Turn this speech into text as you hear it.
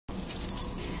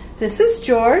This is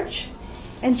George,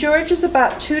 and George is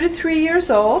about 2 to 3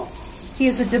 years old. He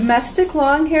is a domestic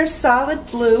long-hair solid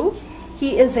blue.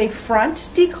 He is a front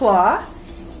declaw.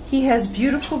 He has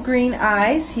beautiful green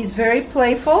eyes. He's very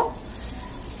playful.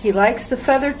 He likes the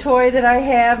feather toy that I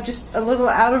have, just a little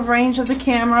out of range of the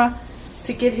camera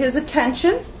to get his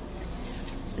attention.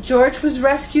 George was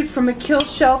rescued from a kill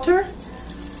shelter.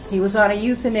 He was on a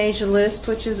euthanasia list,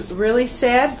 which is really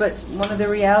sad, but one of the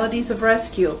realities of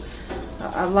rescue.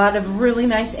 A lot of really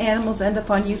nice animals end up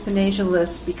on euthanasia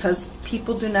lists because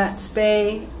people do not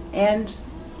spay and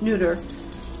neuter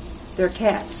their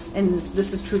cats, and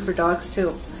this is true for dogs too.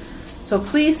 So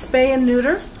please spay and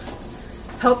neuter.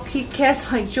 Help keep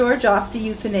cats like George off the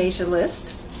euthanasia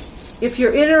list. If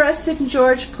you're interested in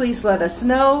George, please let us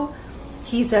know.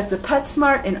 He's at the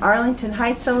PetSmart in Arlington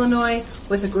Heights, Illinois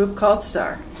with a group called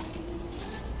Star.